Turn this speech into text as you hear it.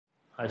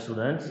Hi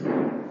students,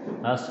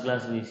 last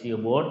class we see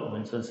about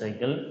menstrual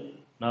cycle.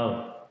 Now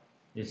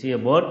we see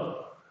about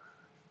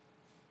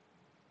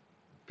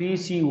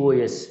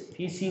PCOS.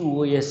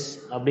 PCOS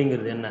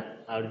அப்படிங்கிறது என்ன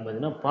அப்படின்னு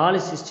பார்த்தீங்கன்னா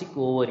polycystic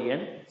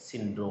ovarian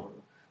syndrome.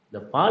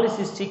 இந்த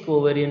polycystic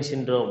ovarian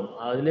syndrome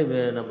அதில்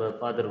நம்ம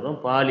பார்த்துருக்கோம்.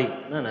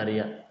 பாலினா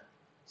நிறையா,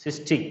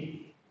 cystic,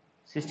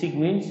 cystic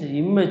means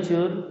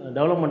immature,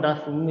 development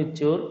of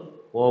immature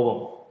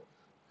ovum.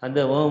 அந்த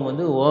ஓவம்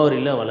வந்து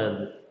ஓவரியில்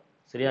வளருது.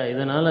 சரியா?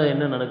 இதனால்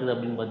என்ன நடக்குது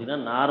அப்படின்னு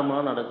பார்த்தீங்கன்னா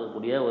நார்மலாக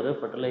நடக்கக்கூடிய ஒரு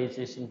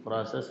ஃபெர்டிலைசேஷன்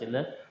ப்ராசஸ்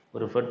இல்லை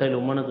ஒரு ஃபெர்டைல்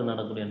உமனுக்கு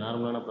நடக்கக்கூடிய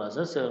நார்மலான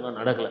ப்ராசஸ்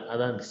நடக்கலை.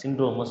 அதான்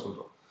சிண்ட்ரோமாக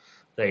சொல்கிறோம்.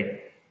 ரைட்.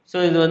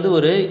 ஸோ இது வந்து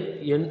ஒரு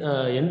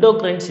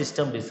endocrine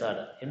system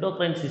disorder.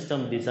 Endocrine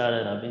system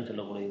disorder அப்படின்னு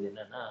சொல்லக்கூடியது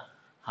என்னென்னா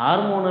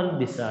ஹார்மோனல்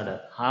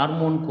டிஸார்டர்.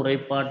 ஹார்மோன்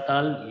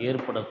குறைபாட்டால்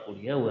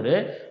ஏற்படக்கூடிய ஒரு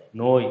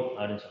நோய்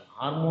அப்படின்னு சொல்லலாம்.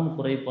 ஹார்மோன்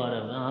குறைபாடு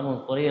அப்படின்னா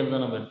ஹார்மோன் குறையிறது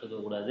தான் நம்ம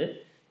எடுத்துக்கக்கூடாது.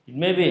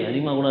 இட் மேபி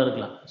அதிகமாக கூட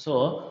இருக்கலாம். ஸோ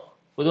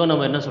பொதுவாக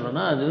நம்ம என்ன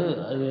சொல்கிறோம்னா அது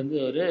வந்து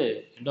ஒரு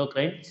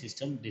endocrine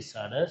system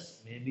disorders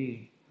maybe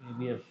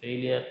a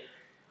failure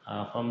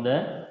from the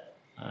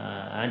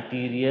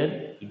anterior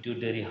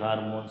pituitary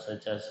hormones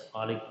such as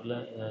follicular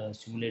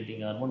stimulating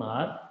hormone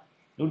or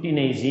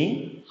luteinizing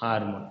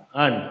hormone,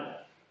 and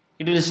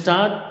it will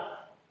start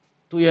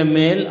to a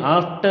male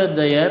after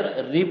their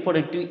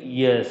reproductive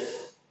years.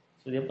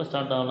 So இது எப்போ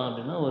start ஆகலாம்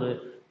அப்படின்னா ஒரு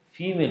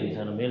female,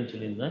 நான் மேல்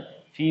சொல்லியிருந்தேன்,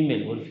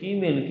 female, ஒரு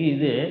ஃபீமேலுக்கு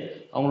இது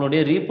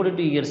அவங்களுடைய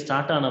ரீப்ரொடக்டிவ் இயர்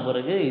ஸ்டார்ட் ஆன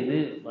பிறகு இது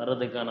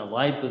வர்றதுக்கான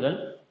வாய்ப்புகள்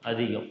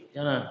அதிகம்.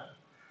 ஏன்னா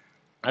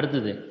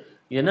அடுத்தது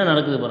என்ன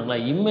நடக்குது பாருங்களா,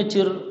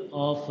 immature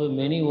of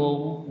many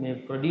ovum may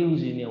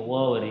produce in a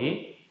ovary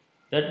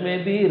that may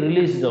be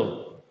release out.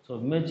 So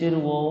immature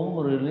ovum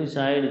release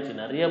ஆகிடுச்சு,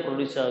 நிறையா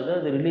ப்ரொடியூஸ் ஆகுது,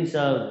 அது ரிலீஸ்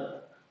ஆகுது.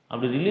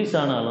 அப்படி ரிலீஸ்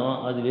ஆனாலும்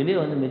அது வெளியே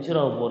வந்து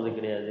மெச்சூர் ஆக போகிறது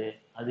கிடையாது.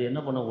 அது என்ன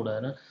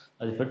பண்ணக்கூடாதுன்னா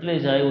அது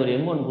ஃபெர்டிலைஸ் ஆகி ஒரு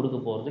எங்கொன்று கொடுக்க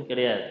போகிறது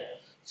கிடையாது.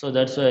 ஸோ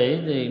தட்ஸ் வை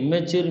இந்த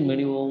immature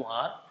many ovum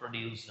R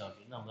produce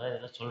அப்படின்னு நம்ம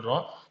இதெல்லாம்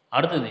சொல்கிறோம்.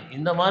 அடுத்தது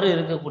இந்த மாதிரி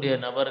இருக்கக்கூடிய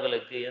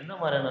நபர்களுக்கு எந்த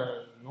மாதிரியான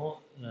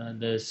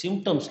இந்த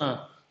சிம்டம்ஸ்னால்,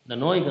 இந்த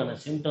நோய்க்கான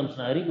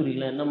சிம்டம்ஸ்னால்,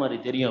 அறிகுறிகள்லாம் என்ன மாதிரி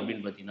தெரியும்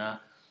அப்படின்னு பார்த்தீங்கன்னா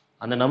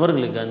அந்த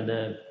நபர்களுக்கு, அந்த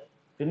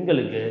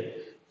பெண்களுக்கு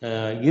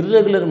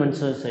இர்ரெகுலர்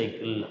மென்ஸ்ட்ரல்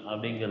சைக்கிள்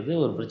அப்படிங்கிறது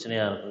ஒரு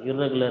பிரச்சனையாக இருக்கும்.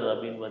 இர்ரெகுலர்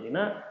அப்படின்னு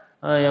பார்த்தீங்கன்னா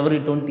எவ்ரி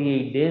 28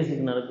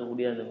 டேஸுக்கு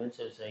நடக்கக்கூடிய அந்த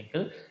மென்ஸ்ட்ரல்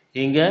சைக்கிள்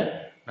இங்கே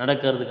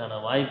நடக்கிறதுக்கான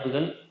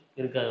வாய்ப்புகள்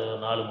இருக்காது.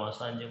 4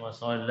 மாதம் 5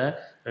 மாதம் இல்லை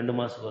 2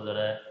 மாதத்துக்கு ஒரு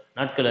தடவை,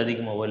 நாட்கள்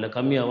அதிகமாகவோ இல்லை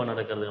கம்மியாகவோ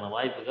நடக்கிறதுக்கான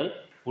வாய்ப்புகள்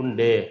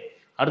உண்டு.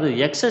 அடுத்தது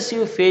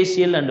excessive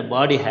facial and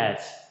body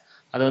hairs.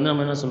 அதை வந்து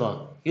நம்ம என்ன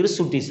சொல்லுவோம்,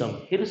 ஹிர்சுட்டிசம்.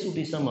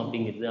 ஹிர்சுட்டிசம்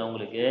அப்படிங்கிறது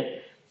அவங்களுக்கு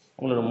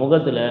அவங்களோட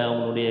முகத்தில்,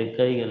 அவங்களுடைய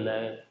கைகளில்,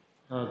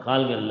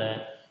 கால்களில்,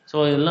 ஸோ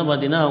இதெல்லாம்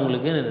பார்த்தீங்கன்னா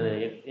அவங்களுக்கு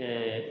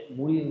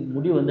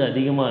முடி வந்து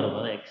அதிகமாக இருக்கும்.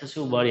 அதான்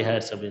எக்ஸசிவ் பாடி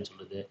ஹேர்ஸ் அப்படின்னு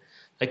சொல்லுது.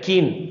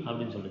 அக்கீன்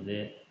அப்படின்னு சொல்லுது.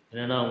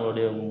 என்னென்னா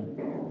அவங்களுடைய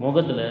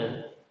முகத்தில்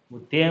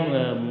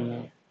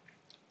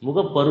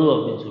முகப்பரு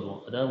அப்படின்னு சொல்லுவோம்.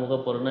 அதாவது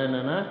முகப்பருன்னா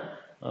என்னென்னா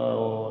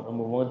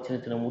நம்ம சின்ன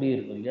சின்ன முடி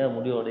இருக்கும் இல்லையா,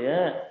 முடியோடைய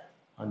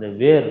அந்த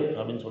வேர்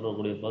அப்படின்னு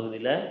சொல்லக்கூடிய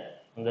பகுதியில்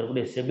அங்கே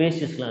இருக்கக்கூடிய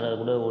செபேஷியஸ் கிளாண்ட் அதை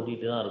கூட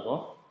ஒட்டிகிட்டு தான்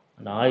இருக்கும்.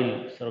 அந்த ஆயில்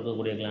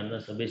சுரக்கக்கூடிய கிளாண்ட்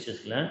தான்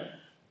செபேஷியஸ் கிளாண்ட்.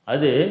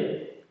 அது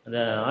அந்த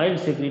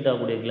ஆயில் செக்ரீட்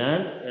ஆகக்கூடிய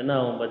கிளாண்ட் என்ன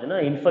ஆகும்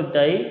பார்த்தீங்கன்னா இன்ஃபெக்ட்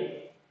ஆகி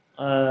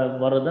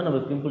வர்றது தான் நம்ம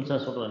பிம்பிள்ஸாக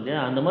சொல்கிறோம் இல்லையா.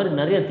 அந்த மாதிரி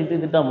நிறைய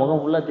திட்டாக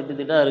முகம் ஃபுல்லாக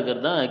திட்டாக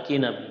இருக்கிறது தான்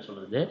அக்கீன் அப்படின்னு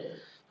சொல்கிறது.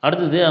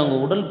 அடுத்தது அவங்க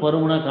உடல்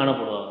பருமனாக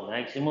காணப்படுவாங்க.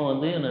 மேக்சிமம்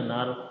வந்து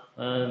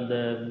இந்த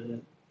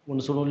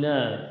ஒன்று சொல்லுவோம் இல்லையா,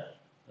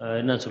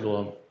 என்ன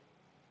சொல்லுவோம்,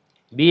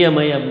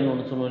 பிஎம்ஐ அப்படின்னு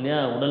ஒன்று சொல்லுவோம் இல்லையா,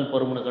 உடல்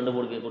பருமனை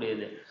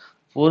கண்டுபிடிக்கக்கூடியது.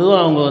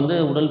 பொதுவாக அவங்க வந்து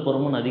உடல்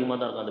பருமன் அதிகமாக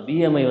தான் இருக்கும். அந்த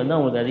பிஎம்ஐ வந்து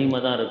அவங்களுக்கு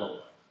அதிகமாக தான் இருக்கும்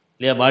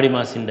இல்லையா, பாடி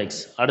மாஸ்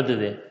இண்டெக்ஸ்.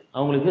 அடுத்தது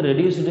அவங்களுக்கு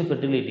ரெடியூஸ்டு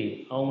ஃபெர்டிலிட்டி.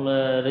 அவங்கள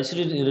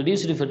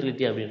ரெடியூஸ்டு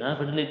ஃபெர்டிலிட்டி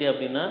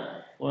அப்படின்னா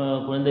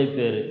குழந்தை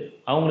பேர்,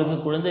 அவங்களுக்கு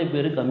குழந்தை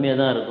பேர் கம்மியாக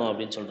தான் இருக்கும்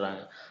அப்படின்னு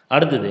சொல்கிறாங்க.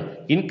 அடுத்தது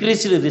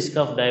இன்க்ரீஸ்டு ரிஸ்க்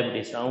ஆஃப்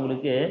டயபெட்டிஸ்.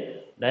 அவங்களுக்கு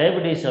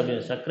டயபெட்டிஸ்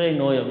அப்படின்னு சர்க்கரை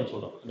நோய் அப்படின்னு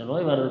சொல்கிறோம், அந்த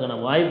நோய் வர்றதுக்கான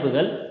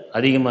வாய்ப்புகள்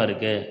அதிகமாக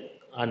இருக்குது.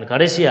 அந்த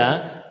கடைசியாக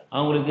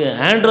அவங்களுக்கு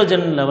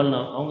ஆண்ட்ரோஜன் லெவல்,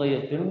 அவங்க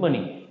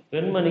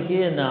பெண்மணிக்கு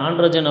இந்த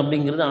ஆண்ட்ரோஜன்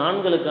அப்படிங்கிறது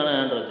ஆண்களுக்கான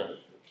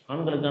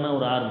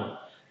ஒரு ஹார்மோன்.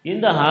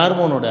 இந்த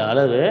ஹார்மோனோட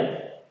அளவு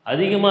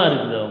அதிகமாக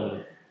இருக்குது அவங்களுக்கு.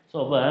 ஸோ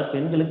அப்போ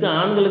பெண்களுக்கு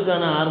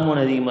ஆண்களுக்கான ஹார்மோன்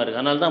அதிகமாக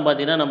இருக்குது. அதனால தான்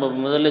பார்த்தீங்கன்னா நம்ம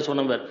முதல்ல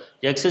சொன்ன மாதிரி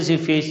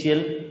excessive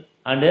facial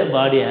and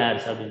body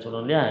hairs அப்படின்னு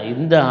சொல்கிறோம் இல்லையா,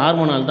 இந்த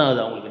ஹார்மோனால் தான்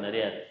அது அவங்களுக்கு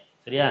நிறையா இருக்குது.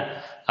 சரியா?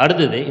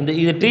 அடுத்தது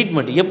இது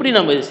ட்ரீட்மெண்ட் எப்படி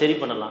நம்ம இது சரி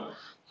பண்ணலாம்.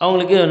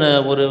 அவங்களுக்கு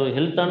ஒரு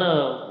ஹெல்த்தான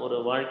ஒரு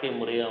வாழ்க்கை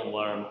முறையை அவங்க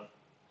வாழணும்.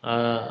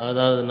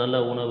 அதாவது நல்ல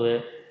உணவு,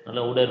 நல்ல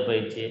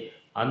உடற்பயிற்சி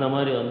அந்த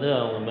மாதிரி வந்து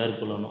அவங்க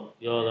மேற்கொள்ளணும்,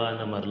 யோகா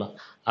இந்த மாதிரிலாம்.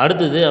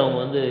 அடுத்தது அவங்க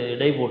வந்து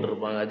எடை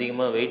போட்டிருப்பாங்க,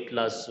 அதிகமாக வெயிட்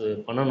லாஸ்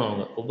பண்ணணும்,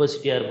 அவங்க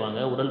ஒபசிட்டியாக இருப்பாங்க,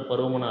 உடல்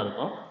பருமனாக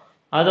இருக்கும்,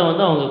 அதை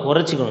வந்து அவங்க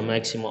குறைச்சிக்கணும்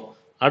மேக்சிமம்.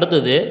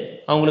 அடுத்தது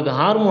அவங்களுக்கு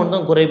ஹார்மோன்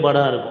தான்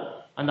குறைபாடாக இருக்கும்.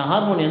 அந்த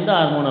ஹார்மோன் எந்த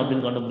ஹார்மோன்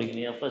அப்படின்னு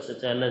கண்டுபிடிக்கணும்,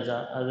 எஃப்எஸ்ஹெச் எல்ஹெச்ஆ,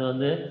 அது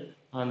வந்து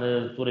அந்த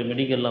துறை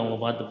மெடிக்கலில் அவங்க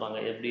பார்த்துப்பாங்க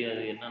எப்படி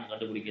அது என்னன்னு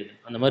கண்டுபிடிக்கிறது.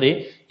 அந்த மாதிரி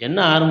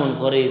என்ன ஹார்மோன்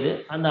குறையுது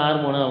அந்த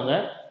ஹார்மோனை அவங்க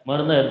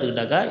மருந்தாக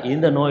எடுத்துக்கிட்டாக்கா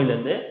இந்த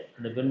நோயிலேருந்து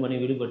அந்த பெண்மணி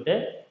விடுபட்டு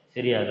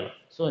சரியாகலாம்.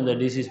 ஸோ இந்த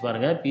டிசீஸ்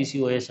பாருங்கள்,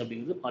 பிசிஓஎஸ்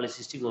அப்படிங்கிறது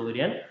பாலிசிஸ்டிக்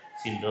ஓவேரியன்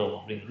சிண்ட்ரோம்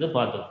அப்படிங்கிறது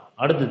பார்த்தோம்.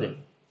 அடுத்தது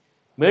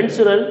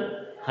menstrual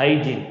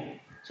hygiene.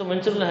 So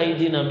menstrual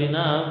hygiene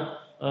அப்படின்னா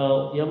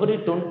எவ்ரி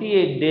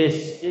 28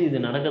 டேஸ்க்கு இது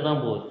நடக்க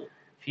தான் போகுது.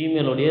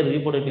 ஃபீமேலோடைய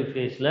ரீப்ரொடக்டிவ்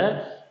ஃபேஸில்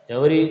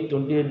எவ்ரி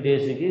 28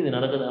 டேஸுக்கு இது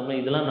நடக்குது. அப்போ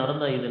இதெல்லாம்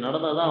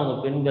நடந்தால் தான் அவங்க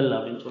பெண்கள்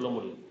அப்படின்னு சொல்ல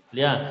முடியும்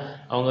இல்லையா?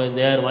 அவங்க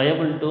they are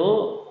viable to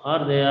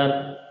R they are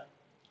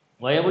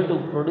viable to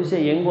produce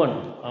a young one.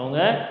 அவங்க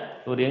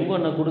ஒரு யங்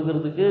ஒன்னை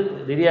கொடுக்கறதுக்கு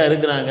ரெடியாக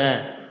இருக்கிறாங்க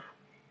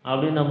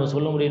அப்படின்னு நம்ம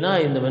சொல்ல முடியும்னா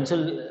இந்த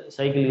மென்சுரல்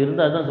சைக்கிள்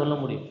இருந்தால் தான் சொல்ல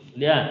முடியும்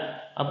இல்லையா?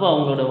 அப்போ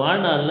அவங்களோட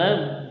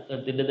வாழ்நாளில்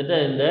கிட்டத்தட்ட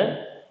இந்த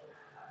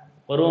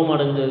பருவம்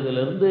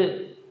அடைஞ்சதுலேருந்து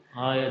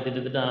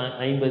கிட்டத்தட்ட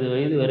 50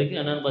 வயது வரைக்கும்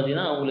என்னென்னு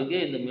பார்த்தீங்கன்னா அவங்களுக்கு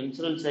இந்த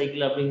மென்சுரல்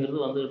சைக்கிள் அப்படிங்கிறது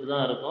வந்துக்கிட்டு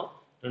தான் இருக்கும்.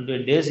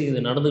 28 டேஸுக்கு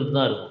இது நடந்துக்கிட்டு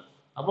தான் இருக்கும்.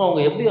 அப்போ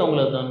அவங்க எப்படி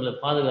அவங்கள தங்களை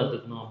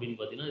பாதுகாத்துக்கணும் அப்படின்னு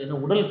பார்த்தீங்கன்னா என்ன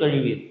உடல்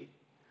கழிவு.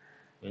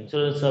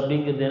 மென்சுரல்ஸ்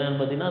அப்படிங்கிறது என்னென்னு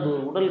பார்த்தீங்கன்னா அது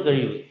ஒரு உடல்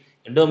கழிவு.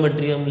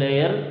 எண்டோமெட்ரியம்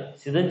லேயர்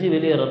சிதைஞ்சு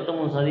வெளியே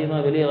ரத்தமும்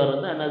சதியமாக வெளியே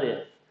வர்றது தான் என்னது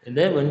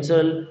இந்த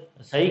மென்சுரல்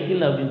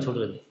சைக்கிள் அப்படின்னு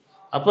சொல்கிறது.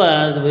 அப்போ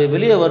அது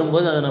வெளியே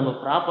வரும்போது அதை நம்ம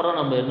ப்ராப்பராக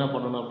நம்ம என்ன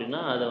பண்ணணும்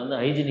அப்படின்னா அதை வந்து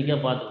ஹைஜீனிக்காக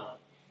பார்த்துக்கணும்.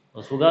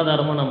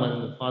 சுகாதாரமாக நம்ம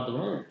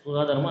பார்த்துக்கணும்.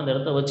 சுகாதாரமாக அந்த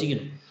இடத்த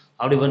வச்சுக்கணும்.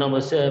 அப்படி இப்போ நம்ம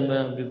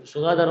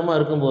சுகாதாரமாக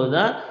இருக்கும்போது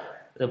தான்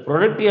இந்த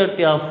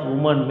productivity of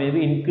woman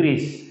maybe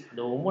increase.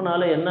 இந்த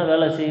உமனால் என்ன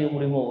வேலை செய்ய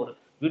முடியுமோ ஒரு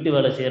வீட்டு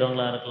வேலை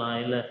செய்கிறவங்களா இருக்கலாம்,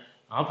 இல்லை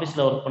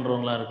ஆஃபீஸில் ஒர்க்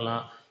பண்ணுறவங்களா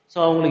இருக்கலாம். ஸோ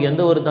அவங்களுக்கு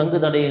எந்த ஒரு தங்கு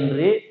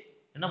தடையின்றி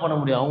என்ன பண்ண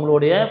முடியும்,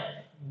 அவங்களுடைய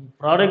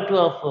ப்ராடக்டிவ்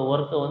ஆஃப்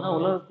ஒர்க்கை வந்து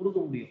அவங்களால கொடுக்க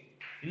முடியும்.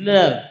 இல்லை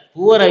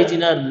புவர்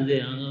ஹைஜீனாக இருந்தது,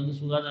 அங்கே வந்து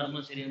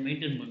சுகாதாரமாக சரியாக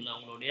மெயின்டைன் பண்ணல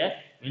அவங்களுடைய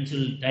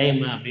மென்சுரல்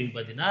டைம் அப்படின்னு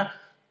பார்த்தீங்கன்னா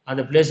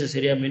அந்த பிளேஸை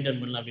சரியாக மெயின்டைன்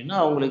பண்ணல அப்படின்னா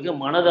அவங்களுக்கு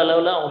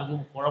மனதளவில்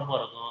அவங்களுக்கு குழப்பம்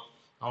இருக்கும்.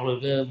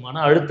 அவங்களுக்கு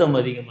மன அழுத்தம்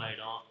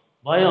அதிகமாகிடும்.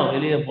 பயம்,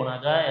 வெளியே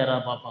போனாக்கா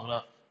யாராவது பார்ப்பாங்களா,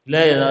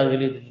 இல்லை ஏதாவது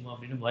வெளியே தெரியுமா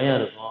அப்படின்னு பயம்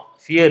இருக்கும்.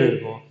 ஃபியர்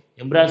இருக்கும்.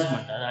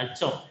 எம்ப்ராஸ்மெண்ட், அது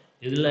அச்சம்.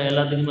 இதில்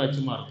எல்லாத்துக்குமே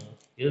அச்சமாக இருக்கும்.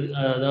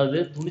 அதாவது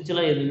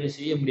துணிச்சலாக எதுவுமே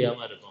செய்ய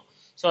முடியாமல் இருக்கும்.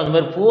 ஸோ அந்த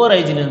மாதிரி புவர்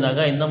ஹைஜீன்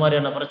இருந்தாக்கா இந்த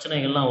மாதிரியான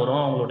பிரச்சனைகள்லாம்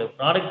வரும். அவங்களுடைய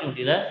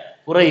ப்ராடக்டிவிட்டியில்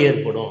குறை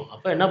ஏற்படும்.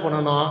 அப்போ என்ன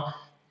பண்ணணும்,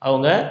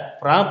 அவங்க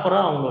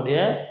ப்ராப்பராக அவங்களுடைய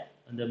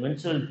அந்த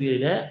மென்சுரல்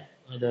பீரியடை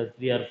அந்த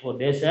 3 or 4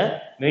 டேஸை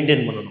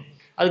மெயின்டைன் பண்ணணும்.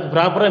 அதுக்கு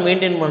ப்ராப்பராக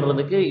மெயின்டைன்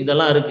பண்ணுறதுக்கு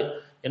இதெல்லாம் இருக்குது.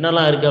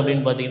 என்னெல்லாம் இருக்குது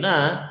அப்படின்னு பார்த்தீங்கன்னா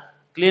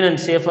க்ளீன்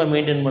அண்ட் சேஃபாக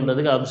மெயின்டைன்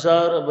பண்ணுறதுக்கு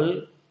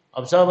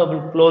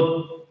அப்சார்பபிள்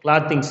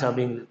கிளாத்திங்ஸ்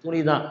அப்படிங்கிறது துணி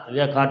தான்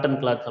இல்லையா, காட்டன்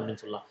கிளாத்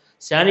அப்படின்னு சொல்லலாம்.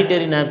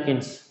 சானிடரி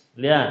நாப்கின்ஸ்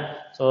இல்லையா,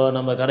 ஸோ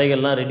நம்ம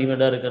கடைகள்லாம்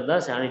ரெடிமேடாக இருக்கிறதா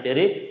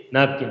சானிடரி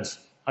நாப்கின்ஸ்.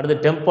 அடுத்து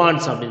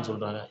டெம்பான்ஸ் அப்படின்னு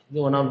சொல்கிறாங்க. இது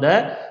one of the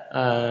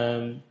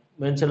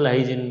menstrual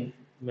hygiene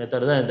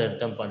method தான் இந்த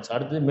டெம்பான்ஸ்.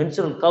 அடுத்து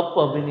மென்சுரல் கப்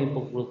அப்படின்னு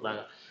இப்போ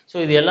கொடுக்குறாங்க. ஸோ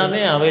இது எல்லாமே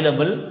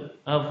அவைலபிள்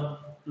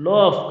லோ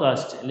ஆஃப்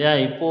காஸ்ட் இல்லையா.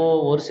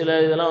 இப்போது ஒரு சில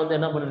இதெல்லாம் வந்து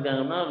என்ன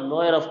பண்ணியிருக்காங்கன்னா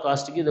லோயர் ஆஃப்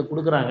காஸ்ட்டுக்கு இதை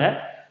கொடுக்குறாங்க,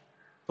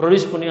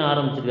 ப்ரொடியூஸ் பண்ணி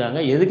ஆரம்பிச்சிருக்காங்க.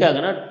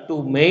 எதுக்காகனா டு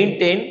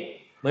மெயின்டைன்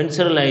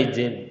மென்சுரல்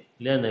ஹைஜீன்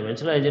இல்லையா. இந்த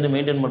மென்சுரல் ஹைஜீனை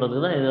மெயின்டைன்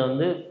பண்ணுறதுக்கு தான் இதை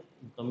வந்து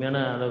கம்மியான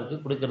அளவுக்கு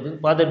கொடுக்கறதுக்கு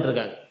பார்த்துட்டு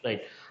இருக்காங்க.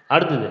 ரைட்.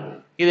 அடுத்தது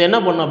இது என்ன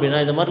பண்ணோம் அப்படின்னா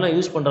இந்த மாதிரிலாம்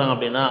யூஸ் பண்ணுறாங்க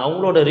அப்படின்னா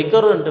அவங்களோட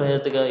ரிக்கவரண்ட்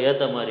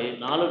ஏற்ற மாதிரி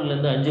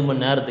 4லேருந்து 5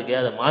 மணி நேரத்துக்கு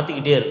அதை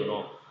மாற்றிக்கிட்டே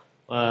இருக்கணும்.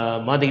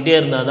 மாற்றிக்கிட்டே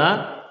இருந்தால் தான்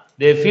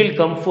தே ஃபீல்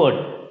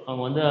கம்ஃபர்ட்.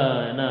 அவங்க வந்து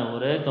என்ன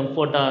ஒரு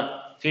கம்ஃபர்ட்டாக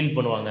ஃபீல்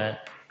பண்ணுவாங்க.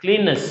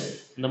 க்ளீன்னஸ்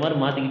இந்த மாதிரி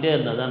மாற்றிக்கிட்டே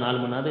இருந்தால் தான்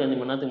 4 மணி நேரத்துக்கு 5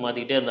 மணி நேரத்துக்கு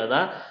மாற்றிக்கிட்டே இருந்தால்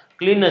தான்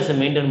க்ளீன்னஸை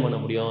மெயின்டைன் பண்ண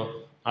முடியும்.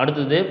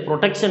 அடுத்தது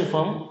protection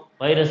from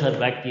virus R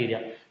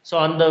bacteria. So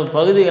அந்த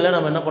பகுதிகளை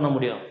நம்ம என்ன பண்ண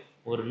முடியும்,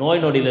 ஒரு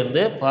நோய்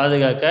நொடியிலேருந்து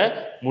பாதுகாக்க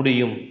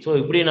முடியும். ஸோ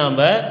இப்படி நாம்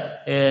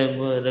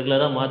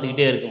ரெகுலராக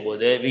மாற்றிக்கிட்டே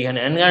இருக்கும்போது we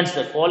can enhance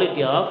the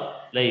quality of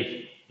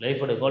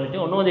லைஃபோட குவாலிட்டி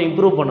இன்னும் கொஞ்சம்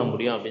இம்ப்ரூவ் பண்ண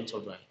முடியும் அப்படின்னு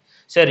சொல்கிறாங்க.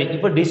 சரி,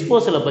 இப்போ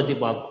டிஸ்போசலை பற்றி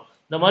பார்ப்போம்.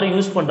 இந்த மாதிரி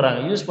யூஸ் பண்ணுறாங்க,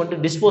 யூஸ்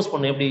பண்ணிட்டு டிஸ்போஸ்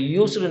பண்ண எப்படி,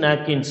 used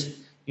napkins,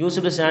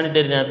 used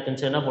sanitary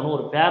napkins என்ன பண்ணும்,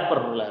 ஒரு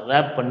பேப்பரில்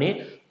ரேப் பண்ணி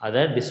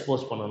அதை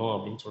டிஸ்போஸ் பண்ணணும்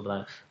அப்படின்னு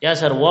சொல்கிறாங்க. ஏன்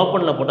சார்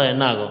ஓப்பனில் போட்டால்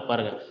என்ன ஆகும்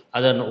பாருங்கள்,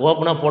 அதை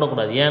ஓப்பனாக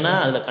போடக்கூடாது. ஏன்னா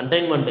அதில்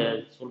கண்டெய்ன்மெண்ட்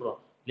சொல்கிறோம்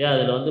இல்லையா,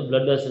 அதில் வந்து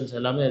பிளட் வெசல்ஸ்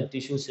எல்லாமே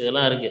டிஷ்யூஸ்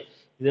இதெல்லாம் இருக்குது.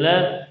 இதில்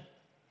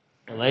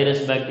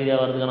வைரஸ் பாக்டீரியா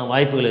வர்றதுக்கான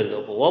வாய்ப்புகள்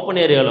இருக்குது. இப்போ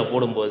ஓப்பன் ஏரியாவில்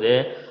போடும்போது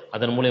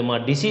அதன் மூலயமா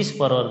டிசீஸ்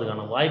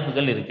பரவறதுக்கான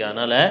வாய்ப்புகள் இருக்குது.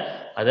 அதனால்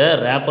அதை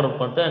ரேப்பர்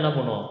பண்ணிட்டு என்ன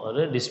பண்ணுவோம்,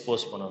 அதை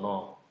டிஸ்போஸ்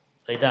பண்ணணும்.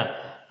 ரைட்டா.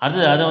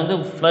 அதை வந்து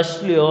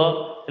ஃப்ளஷ்லேயோ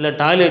இல்லை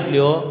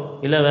டாய்லெட்லேயோ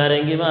இல்லை வேறு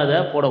எங்கேயுமே அதை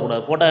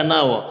போடக்கூடாது. போட்டால் என்ன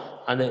ஆகும்,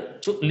 அந்த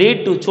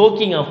லீட் டு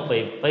சோக்கிங் ஆஃப்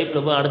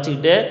பைப்பில் போய்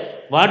அடைச்சிக்கிட்டு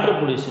வாட்டர்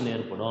பொல்யூஷன்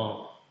ஏற்படும்.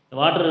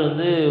 வாட்டர்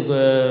வந்து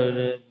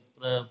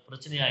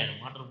பிரச்சனையாகிடும்.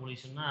 வாட்டர்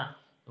பொல்யூஷன்னா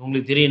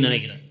உங்களுக்கு தெரியும்னு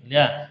நினைக்கிறேன்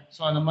இல்லையா.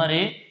 ஸோ அந்த மாதிரி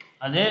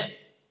அது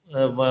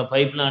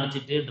பைப்லாம்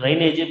அடைச்சிட்டு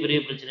ட்ரைனேஜே பெரிய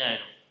பிரச்சனை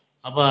ஆகிடும்.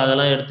 அப்போ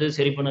அதெல்லாம் எடுத்து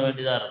சரி பண்ண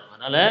வேண்டியதாக இருக்கும்.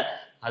 அதனால்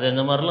அதை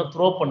இந்த மாதிரிலாம்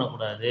த்ரோ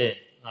பண்ணக்கூடாது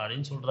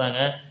அப்படின்னு சொல்கிறாங்க.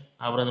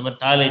 அப்புறம் இந்த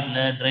மாதிரி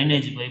டாய்லெட்டில்,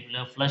 ட்ரைனேஜ் பைப்பில்,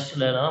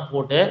 ஃப்ளஷ்லலாம்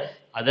போட்டு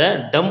அதை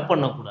டம்ப்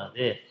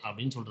பண்ணக்கூடாது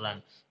அப்படின்னு சொல்கிறாங்க.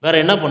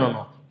 வேறு என்ன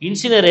பண்ணணும்,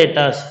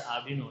 இன்சினரேட்டர்ஸ்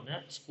அப்படின்னு ஒன்று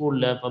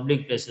ஸ்கூலில்,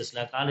 பப்ளிக்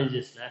பிளேசஸில்,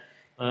 காலேஜஸில்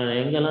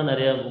எங்கெல்லாம்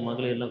நிறையா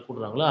மகளிர்லாம்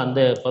கூடுறாங்களோ அந்த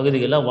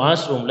பகுதிகளில்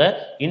வாஷ்ரூமில்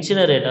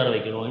இன்சினரேட்டர்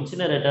வைக்கணும்.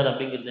 இன்சினரேட்டர்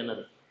அப்படிங்கிறது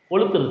என்னது,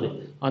 கொளுத்துறது.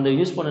 அந்த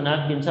யூஸ் பண்ண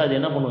நாப்கின்ஸை அது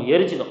என்ன பண்ணும்,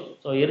 எரிச்சிடும்.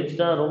 ஸோ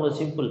எரிச்சிட்டா ரொம்ப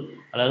சிம்பிள்,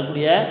 அதில்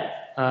இருக்கக்கூடிய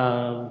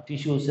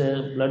டிஷ்யூஸு,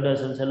 பிளட்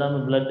வெசல்ஸ்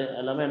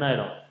எல்லாமே என்ன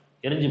ஆகிடும்,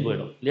 எரிஞ்சு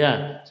போயிடும் இல்லையா.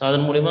 ஸோ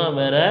அதன் மூலிமா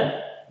வேறு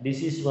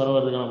டிசீஸ்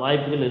வரதுக்கான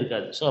வாய்ப்புகள்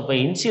இருக்காது. ஸோ அப்போ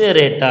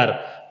இன்சினரேட்டர்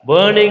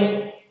பேர்னிங்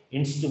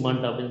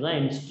இன்ஸ்ட்ருமெண்ட் அப்படின்னு தான்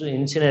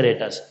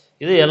இன்சினரேட்டர்ஸ்.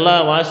 இது எல்லா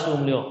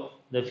வாஷ்ரூம்லேயும்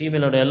இந்த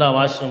ஃபீமேலோட எல்லா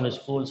வாஷ்ரூம்ல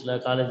ஸ்கூல்ஸில்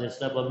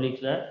காலேஜஸில்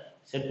பப்ளிக்ஸில்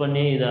செட்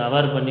பண்ணி இதை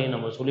அவேர் பண்ணி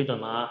நம்ம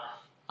சொல்லிட்டோம்னா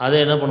அதை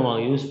என்ன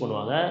பண்ணுவாங்க, யூஸ்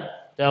பண்ணுவாங்க.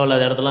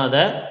 தேவையில்லாத இடத்துல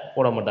அதை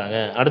போட மாட்டாங்க.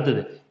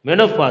 அடுத்தது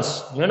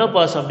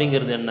மெனோபாஸ்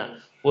அப்படிங்கிறது என்ன?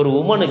 ஒரு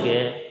உமனுக்கு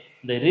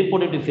இந்த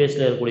ரீப்ரொடக்டிவ்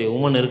ஃபேஸில் இருக்கக்கூடிய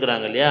உமன்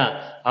இருக்கிறாங்க இல்லையா,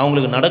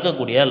 அவங்களுக்கு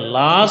நடக்கக்கூடிய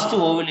last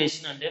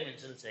ovulation and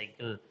menstrual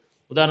cycle.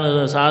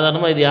 உதாரணம்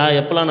சாதாரணமாக இது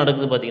எப்போல்லாம்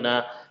நடக்குது பார்த்தீங்கன்னா,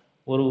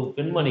 ஒரு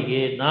பெண்மணிக்கு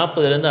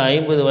 40லேருந்து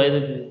 50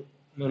 வயதுக்கு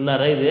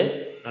உள்ளார இது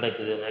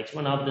நடக்குது.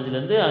 மேக்ஸிமம்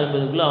 45லேருந்து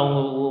 50க்குள்ளே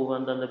அவங்க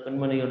அந்த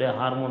பெண்மணியுடைய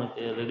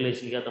ஹார்மோனுக்கு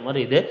ரெகுலேஷனுக்கு ஏற்ற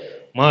மாதிரி இது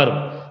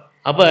மாறும்.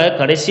 அப்போ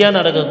கடைசியாக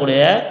நடக்கக்கூடிய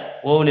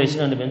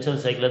ஓவுலேஷன் அண்ட்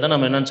மென்ஸ்ட்ரல் சைக்கிள் தான்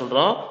நம்ம என்னன்னு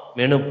சொல்கிறோம்,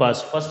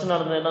 மெனோபாஸ். ஃபர்ஸ்ட்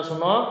நடந்தது என்ன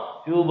சொன்னோம்,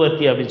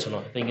 பியூபர்ட்டி அப்படின்னு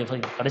சொன்னோம். இப்போ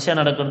இங்கே கடைசியாக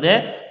நடக்கிறதே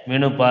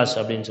மெனோபாஸ்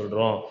அப்படின்னு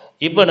சொல்கிறோம்.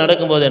 இப்போ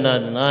நடக்கும்போது என்ன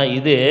ஆகுதுன்னா,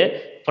 இது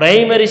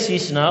பிரைமரி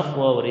சீசன் ஆஃப்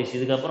ஓவரிஸ்.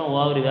 இதுக்கப்புறம்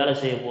ஓவரி வேலை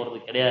செய்ய போகிறது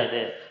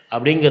கிடையாது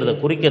அப்படிங்கிறத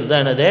குறிக்கிறது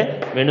தான் என்னது,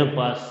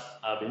 மெனோபாஸ்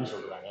அப்படின்னு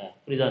சொல்கிறாங்க.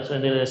 புரியுதா? ஸோ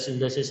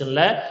இந்த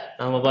செஷனில்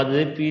நாம்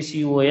பார்த்தது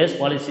PCOS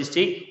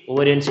polycystic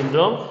ovarian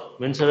syndrome,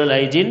 menstrual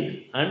hygiene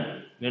and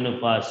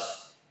menopause.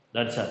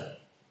 That's all.